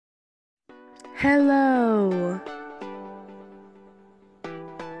Hello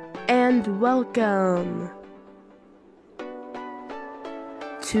and welcome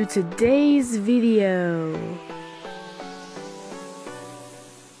to today's video.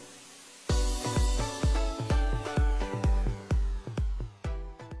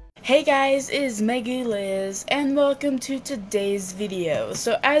 Hey guys, it is Meggy Liz and welcome to today's video.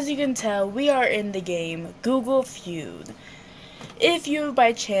 So as you can tell, we are in the game Google Feud. If you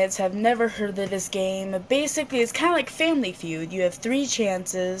by chance have never heard of this game, basically it's kind of like Family Feud. You have 3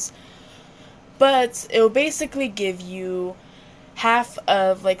 chances, but it will basically give you half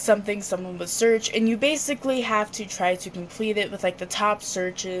of like something someone would search, and you basically have to try to complete it with like the top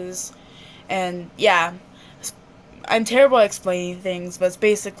searches. And yeah, I'm terrible at explaining things, but it's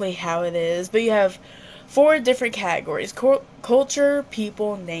basically how it is. But you have 4 different categories: culture,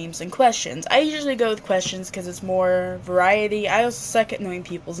 people, names, and questions. I usually go with questions because it's more variety. I also suck at knowing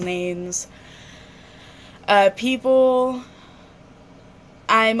people's names. People,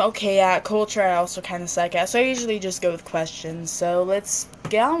 I'm okay at. Culture, I also kind of suck at. So I usually just go with questions. So let's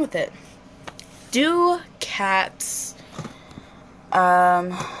get on with it. Do cats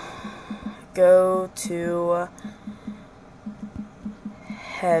go to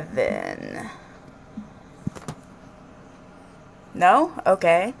heaven? No?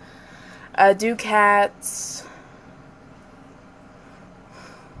 Okay. Do cats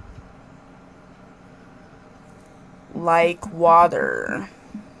like water?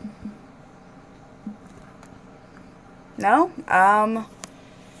 No?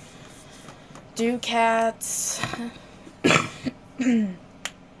 Do cats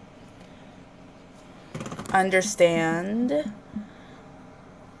understand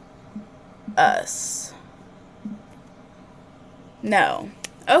us? No.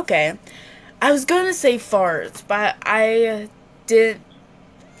 Okay. I was gonna say farts, but I didn't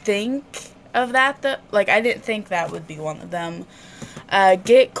think of that though. Like, I didn't think that would be one of them.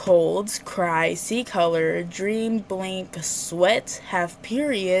 Get colds, cry, see color, dream, blink, sweat, have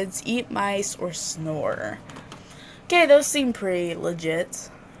periods, eat mice, or snore. Okay, those seem pretty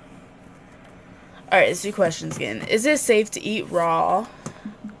legit. Alright, let's do questions again. Is it safe to eat raw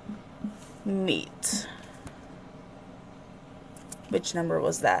meat? Which number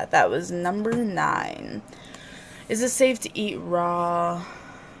was that? That was number 9. Is it safe to eat raw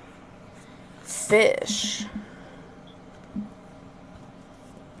fish?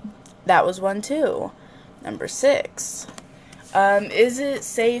 That was 1 too. Number 6. Is it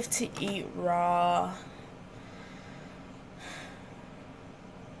safe to eat raw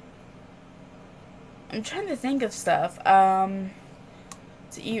I'm trying to think of stuff. To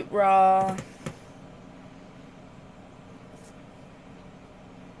eat raw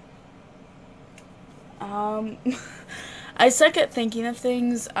I suck at thinking of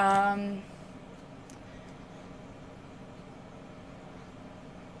things. I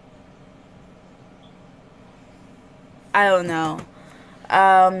don't know.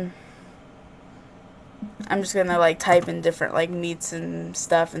 I'm just gonna like type in different like meats and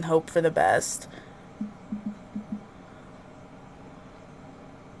stuff and hope for the best.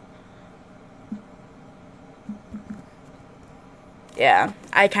 Yeah,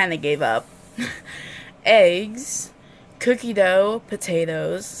 I kind of gave up. Eggs, cookie dough,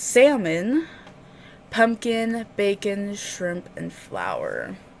 potatoes, salmon, pumpkin, bacon, shrimp, and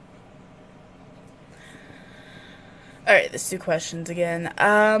flour. Alright, let's do questions again.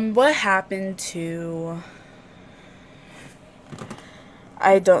 What happened to...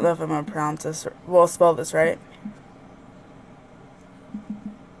 I don't know if I'm gonna pronounce this, well, spell this right.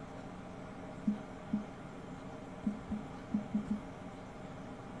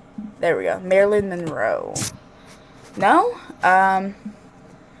 There we go. Marilyn Monroe. No? Oh,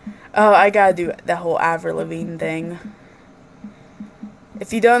 I gotta do the whole Avril Lavigne thing.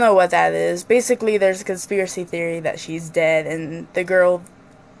 If you don't know what that is, basically there's a conspiracy theory that she's dead and a girl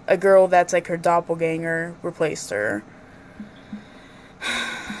that's like her doppelganger replaced her.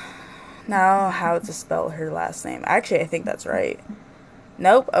 Now, how to spell her last name? Actually, I think that's right.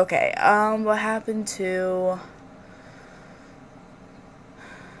 Nope. Okay. What happened to...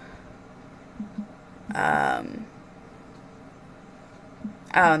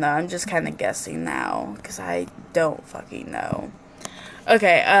 I don't know, I'm just kind of guessing now, because I don't fucking know.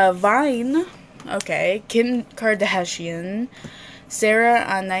 Okay, Vine, okay, Kim Kardashian, Sarah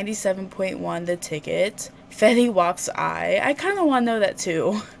on 97.1 The Ticket, Fetty Wap's Eye, I kind of want to know that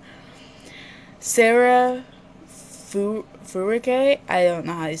too. Sarah Furike, I don't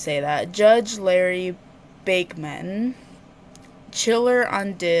know how you say that, Judge Larry Bakeman, Chiller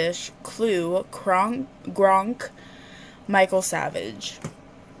on Dish, Clue, Gronk, Michael Savage.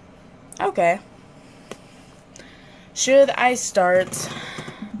 Okay. Should I start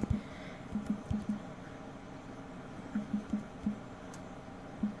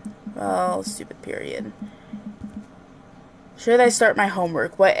well, stupid period. Should I start my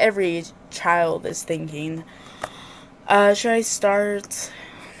homework? What every child is thinking. Should I start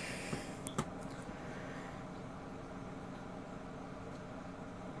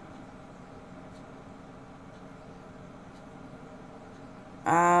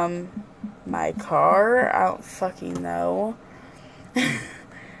my car? I don't fucking know.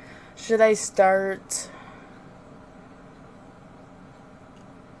 Should I start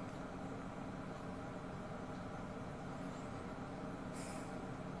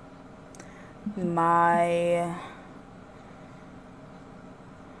my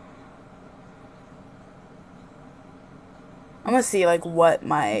I'm gonna see like what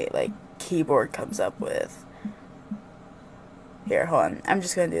my like keyboard comes up with. Here, hold on. I'm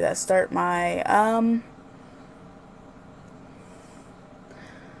just gonna do that. Start my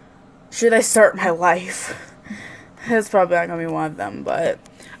should I start my life? That's probably not gonna be one of them, but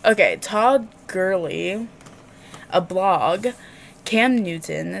okay, Todd Gurley, a blog, Cam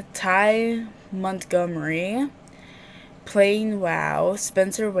Newton, Ty Montgomery, Plain Wow,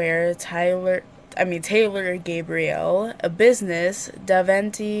 Spencer Ware, Taylor Gabriel, a business,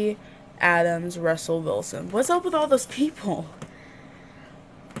 Davante Adams, Russell Wilson. What's up with all those people?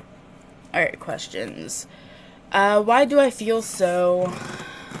 Alright, questions. Why do I feel so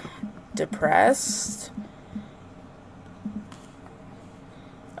depressed?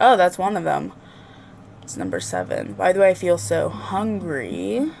 Oh, that's one of them. It's number 7. Why do I feel so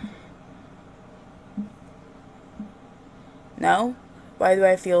hungry? No? Why do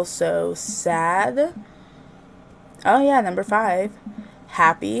I feel so sad? Oh yeah, number 5.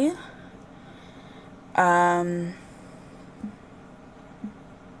 Happy.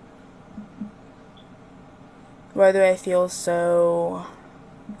 Why do I feel so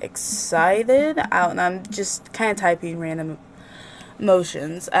excited? I don't know, I'm just kind of typing random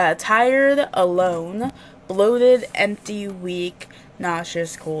emotions. Tired, alone, bloated, empty, weak,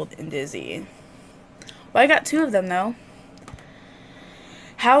 nauseous, cold, and dizzy. Well, I got 2 of them though.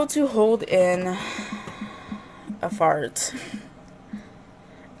 How to hold in a fart.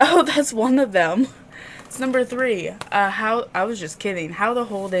 Oh, that's one of them. It's number 3. How I was just kidding. How to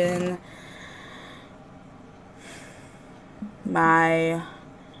hold in my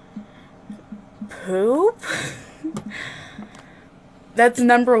poop. That's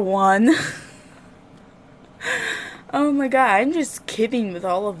number 1. Oh my god, I'm just kidding with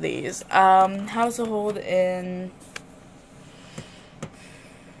all of these. How to hold in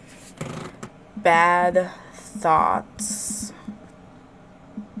bad thoughts.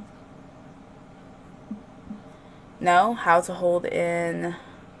 No, how to hold in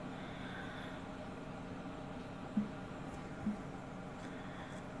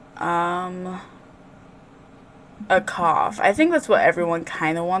a cough. I think that's what everyone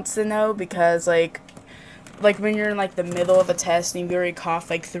kind of wants to know, because like when you're in like the middle of a test and you've already coughed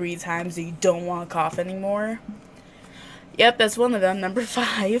like 3 times and you don't want to cough anymore. Yep, that's one of them. Number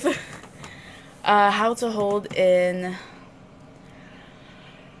 5. How to hold in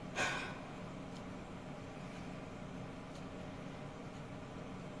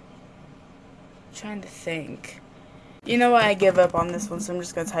trying to think. You know what? I give up on this one, so I'm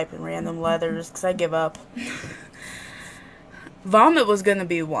just gonna type in random letters because I give up. Vomit was gonna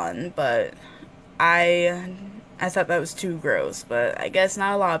be one, but I thought that was too gross, but I guess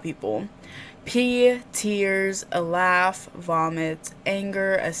not a lot of people. Pee, tears, a laugh, vomit,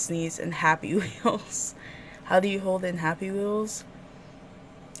 anger, a sneeze, and happy wheels. How do you hold in happy wheels?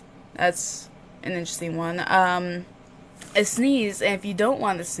 That's an interesting one. A sneeze, and if you don't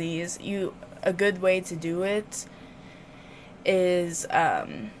want to sneeze, a good way to do it is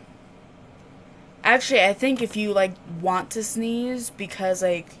actually, I think if you like want to sneeze because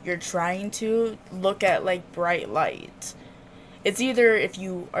like you're trying to, look at like bright light. It's either if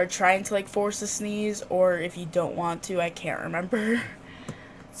you are trying to like force a sneeze or if you don't want to. I can't remember.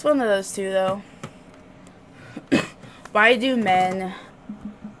 It's one of those 2 though. Why do men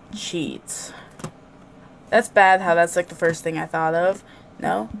cheat? That's bad how that's like the first thing I thought of.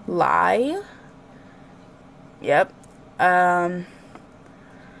 No? Lie? Yep.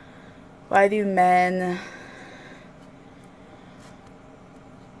 Why do men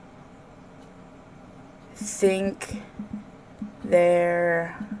think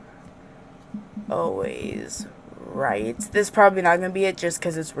they're always right? This is probably not going to be it just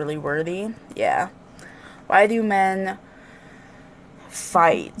because it's really wordy. Yeah. Why do men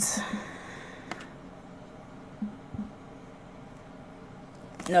fight?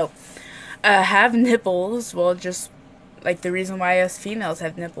 Nope. Have nipples. Well, just like the reason why us females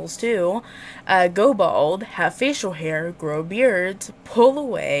have nipples too. Go bald, have facial hair, grow beards, pull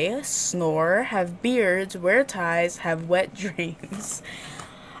away, snore, have beards, wear ties, have wet dreams.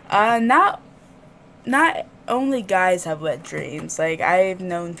 Not only guys have wet dreams. Like, I've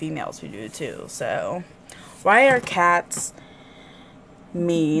known females who do too. So, why are cats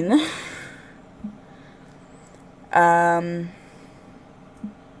mean?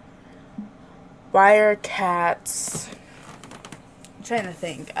 Why are cats... I'm trying to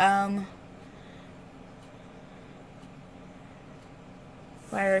think.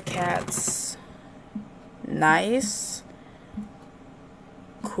 Why are cats nice?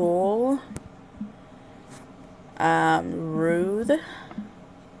 Cool? Rude?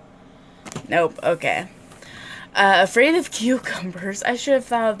 Nope, okay. Afraid of cucumbers. I should have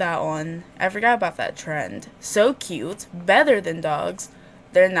thought of that one. I forgot about that trend. So cute. Better than dogs.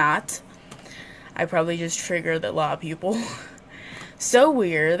 They're not. I probably just triggered a lot of people. So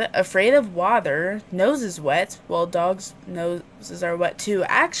weird. Afraid of water. Nose is wet. Well, dogs' noses are wet too.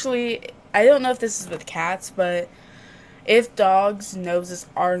 Actually, I don't know if this is with cats, but if dogs' noses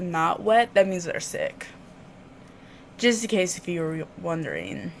are not wet, that means they're sick. Just in case if you were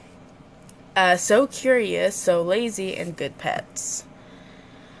wondering. So curious, so lazy, and good pets.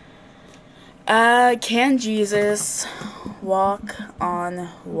 Can Jesus walk on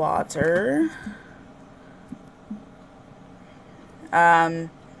water? I'm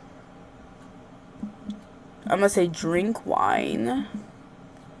gonna say drink wine.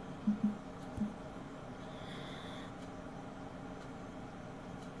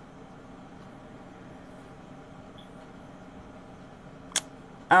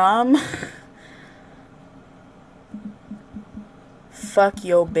 Fuck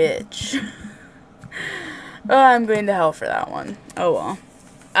yo bitch. Oh, I'm going to hell for that one. Oh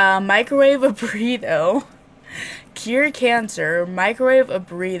well. Microwave a burrito. Cure cancer. Microwave a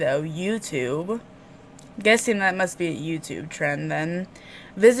burrito. YouTube. Guessing that must be a YouTube trend then.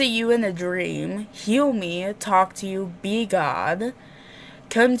 Visit you in a dream. Heal me. Talk to you. Be God.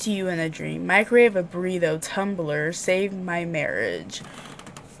 Come to you in a dream. Microwave a burrito. Tumblr. Save my marriage.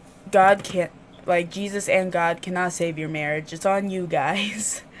 God can't, like, Jesus and God cannot save your marriage. It's on you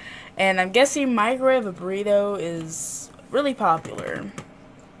guys. And I'm guessing microwave a burrito is really popular.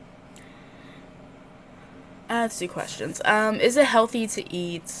 Let's do questions. Is it healthy to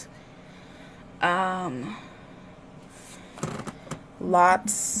eat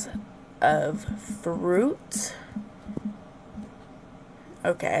lots of fruit?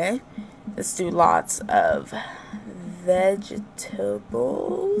 Okay. Let's do lots of vegetables.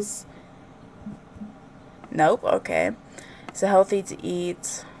 Nope, okay. So healthy to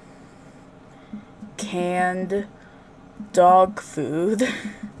eat canned dog food.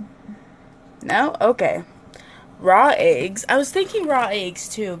 No? Okay. Raw eggs. I was thinking raw eggs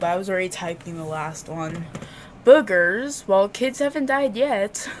too, but I was already typing the last one. Boogers. Well, kids haven't died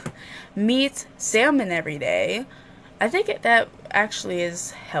yet. Meat, salmon every day. I think that actually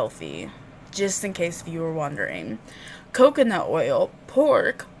is healthy, just in case if you were wondering. Coconut oil,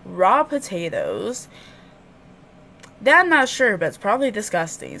 pork, raw potatoes. That I'm not sure, but it's probably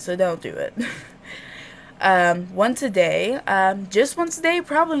disgusting, so don't do it. Once a day. Just once a day?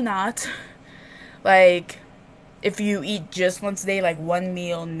 Probably not. Like, if you eat just once a day, like one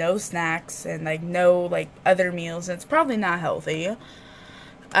meal, no snacks, and like no like other meals, it's probably not healthy.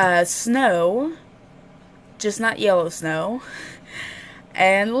 Snow, just not yellow snow.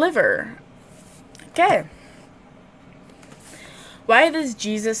 And liver. Okay. Why does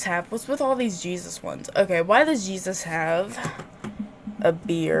Jesus have... What's with all these Jesus ones? Okay, why does Jesus have a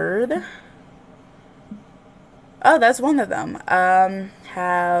beard? Oh, that's one of them.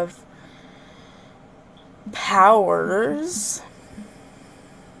 Have powers.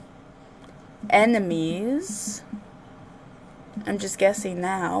 Enemies. I'm just guessing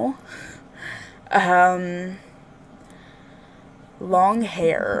now. Long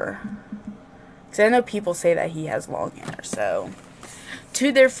hair. Because I know people say that he has long hair, so...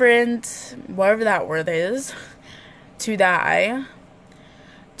 Two different, whatever that word is. To die.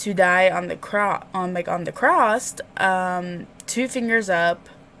 To die on the cross, on the cross. 2 fingers up.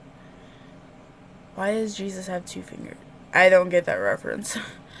 Why does Jesus have 2 fingers? I don't get that reference.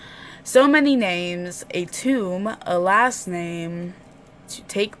 So many names. A tomb. A last name. To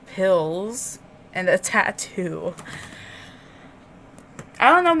take pills. And a tattoo. I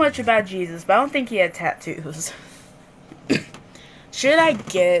don't know much about Jesus, but I don't think he had tattoos. Should I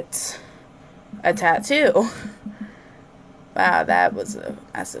get a tattoo? Wow,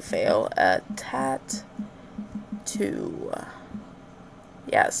 that's a fail. A tattoo.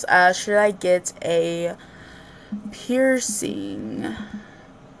 Yes. Should I get a Piercing.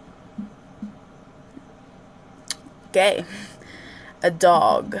 Gay. A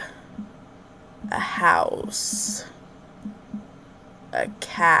dog. A house. A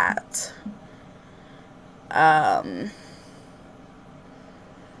cat. A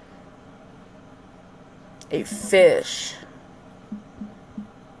fish.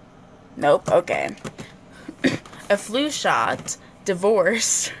 Nope, okay. A flu shot.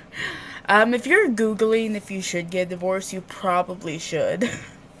 Divorce. If you're Googling if you should get divorced, you probably should.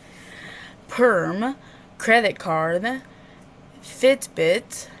 Perm. Credit card.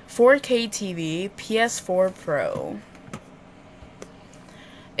 Fitbit. 4K TV. PS4 Pro.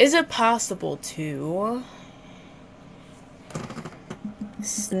 Is it possible to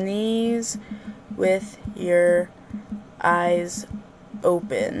sneeze with your eyes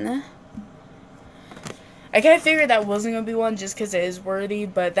open? I kind of figured that wasn't going to be one just because it is wordy,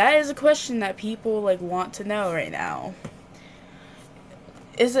 but that is a question that people, like, want to know right now.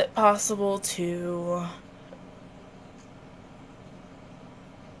 Is it possible to,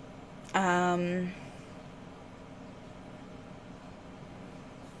 I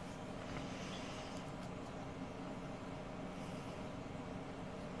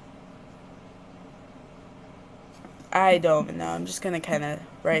don't know. I'm just going to kind of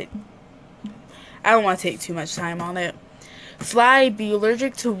write. I don't want to take too much time on it. Fly, be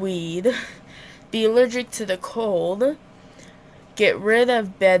allergic to weed, be allergic to the cold, get rid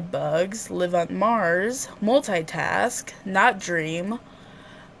of bed bugs, live on Mars, multitask, not dream,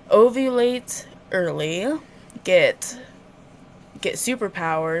 ovulate early, get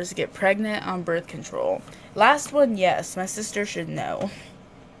superpowers, get pregnant on birth control. Last one, yes, my sister should know.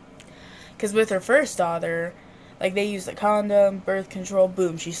 Because with her first daughter, like, they used a condom, birth control,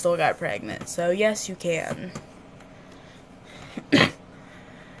 boom, she still got pregnant. So, yes, you can.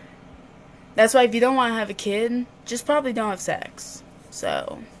 That's why if you don't want to have a kid, just probably don't have sex.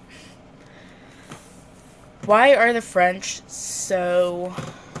 So, why are the French so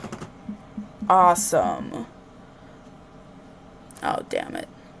awesome? Oh, damn it.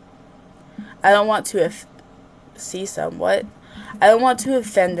 I don't want to see somewhat. I don't want to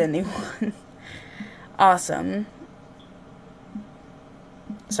offend anyone. Awesome.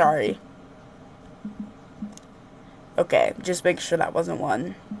 Sorry. Okay, just make sure that wasn't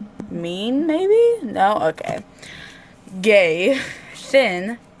one. Mean, maybe? No? Okay. Gay.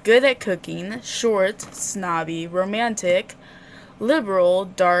 Thin. Good at cooking. Short. Snobby. Romantic. Liberal.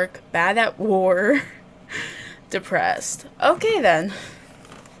 Dark. Bad at war. Depressed. Okay, then.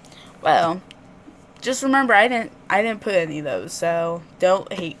 Well, just remember I didn't put any of those, so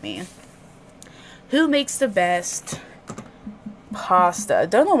don't hate me. Who makes the best pasta?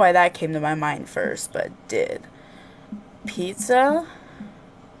 Don't know why that came to my mind first, but it did. Pizza?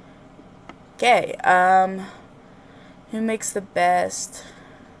 Okay, who makes the best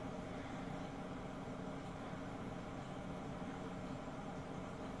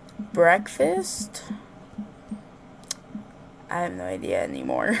breakfast? I have no idea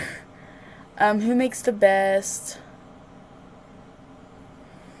anymore. Who makes the best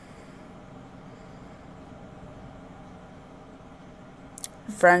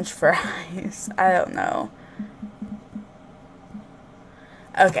French fries? I don't know.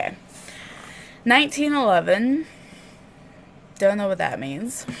 Okay. 1911. Don't know what that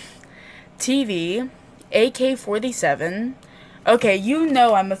means. TV. AK-47. Okay, you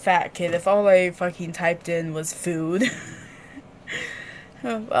know I'm a fat kid if all I fucking typed in was food.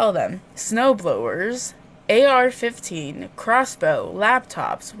 Well then. Snowblowers. AR-15. Crossbow.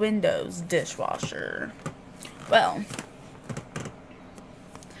 Laptops. Windows. Dishwasher. Well.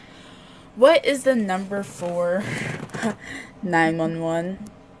 What is the number for 911?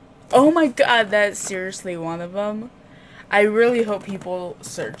 Oh my god, that's seriously one of them. I really hope people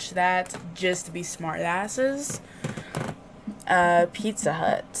search that just to be smartasses. Pizza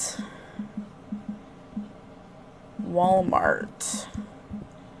Hut. Walmart.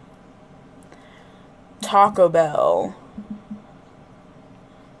 Taco Bell.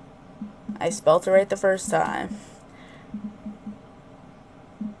 I spelled it right the first time.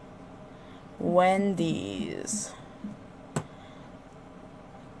 Wendy's.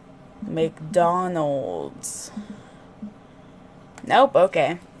 McDonald's. Nope,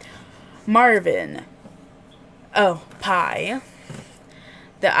 okay. Marvin. Oh, Pie.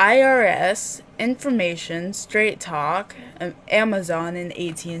 The IRS, Information, Straight Talk, Amazon, and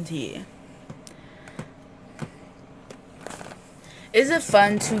AT&T. Is it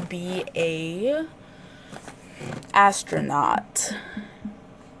fun to be a astronaut?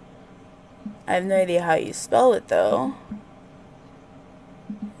 I have no idea how you spell it, though.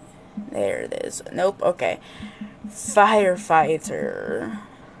 There it is. Nope, okay. Firefighter.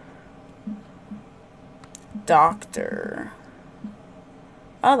 Doctor.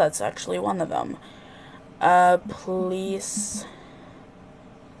 Oh, that's actually one of them. Police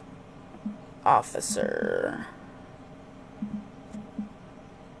officer.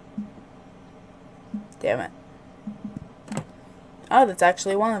 Damn it. Oh, that's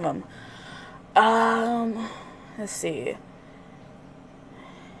actually one of them. Let's see.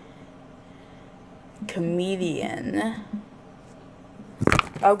 Comedian.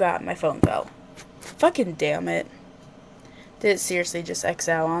 Oh god, my phone fell. Fucking damn it. Did it seriously just X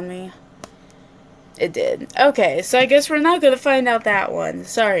out on me? It did. Okay, so I guess we're not gonna find out that one.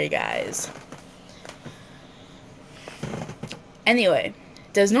 Sorry, guys. Anyway,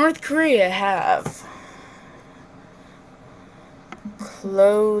 does North Korea have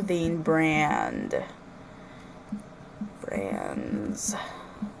clothing brands?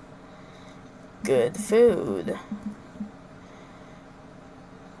 Good food.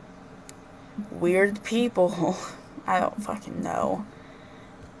 Weird people. I don't fucking know.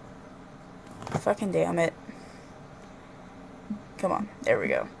 Fucking damn it. Come on. There we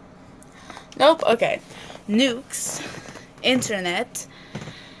go. Nope. Okay. Nukes. Internet.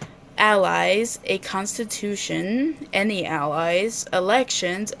 Allies. A constitution. Any allies.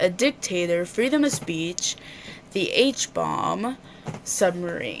 Elections. A dictator. Freedom of speech. The H-bomb.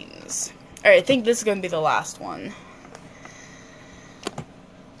 Submarines. Alright, I think this is going to be the last one.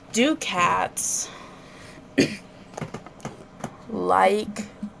 Do cats like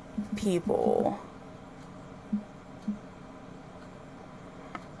people?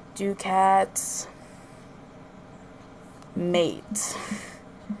 Do cats mate?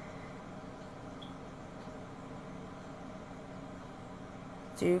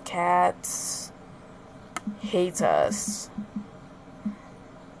 Do cats hate us?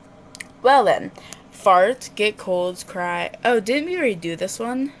 Well then, fart, get colds, cry. Oh, didn't we already do this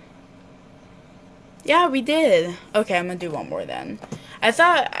one? Yeah, we did. Okay, I'm gonna do one more then. I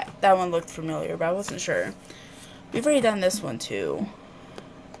thought that one looked familiar, but I wasn't sure. We've already done this one too.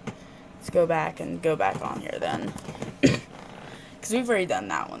 Let's go back on here then. Because we've already done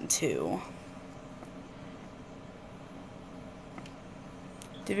that one too.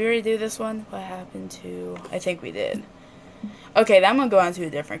 Did we already do this one? What happened to... I think we did. Okay, then I'm gonna go on to a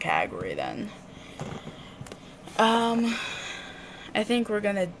different category then. I think we're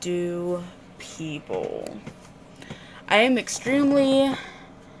gonna do people. I am extremely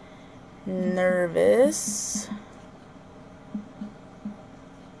nervous,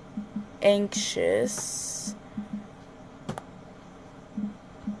 anxious,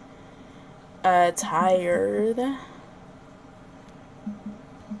 tired,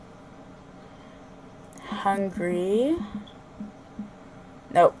 hungry,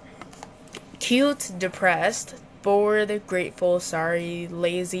 nope, cute, depressed, bored, grateful, sorry,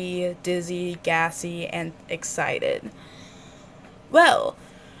 lazy, dizzy, gassy, and excited. Well,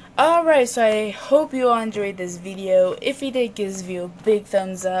 alright, so I hope you all enjoyed this video. If you did, give this video a big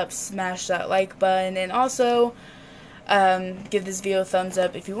thumbs up, smash that like button, and also give this video a thumbs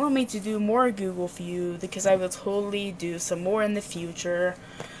up if you want me to do more Google Feud, because I will totally do some more in the future.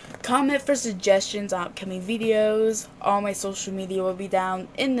 Comment for suggestions on upcoming videos. All my social media will be down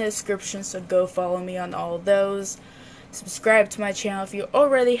in the description, so go follow me on all of those. Subscribe to my channel if you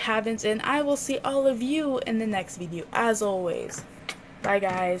already haven't, and I will see all of you in the next video as always. Bye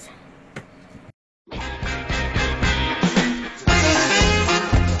guys.